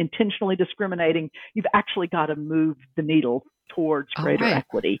from intentionally discriminating, you've actually got to move the needle towards greater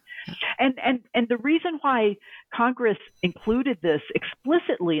equity. And the reason why Congress included this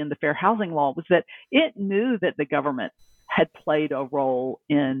explicitly in the Fair Housing Law was that it knew that the government had played a role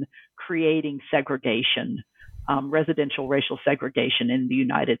in creating segregation, residential racial segregation in the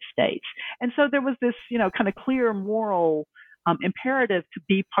United States. And so there was this, kind of clear moral imperative to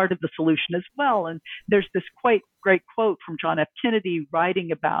be part of the solution as well. And there's this quite great quote from John F. Kennedy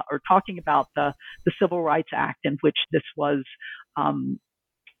writing about or talking about the Civil Rights Act, in which this was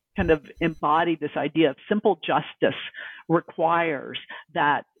kind of embodied, this idea of simple justice requires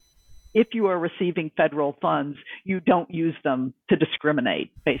that if you are receiving federal funds, you don't use them to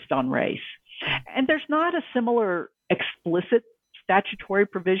discriminate based on race. And there's not a similar explicit statutory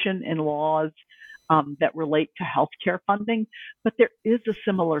provision in laws that relate to healthcare funding, but there is a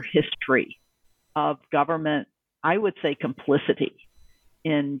similar history of government, I would say, complicity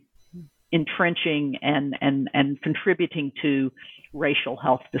in entrenching and contributing to racial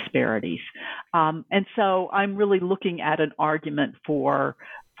health disparities. And so I'm really looking at an argument for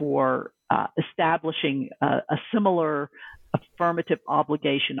establishing a similar affirmative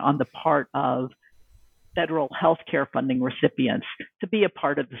obligation on the part of federal healthcare funding recipients to be a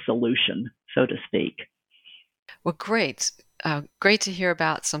part of the solution, so to speak. Well, great. Great to hear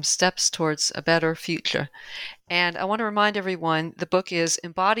about some steps towards a better future. And I want to remind everyone, the book is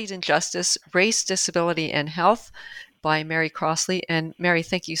Embodied Injustice, Race, Disability, and Health by Mary Crossley. And Mary,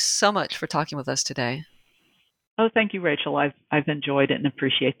 thank you so much for talking with us today. Oh, thank you, Rachel. I've enjoyed it and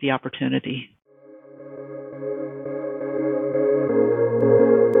appreciate the opportunity.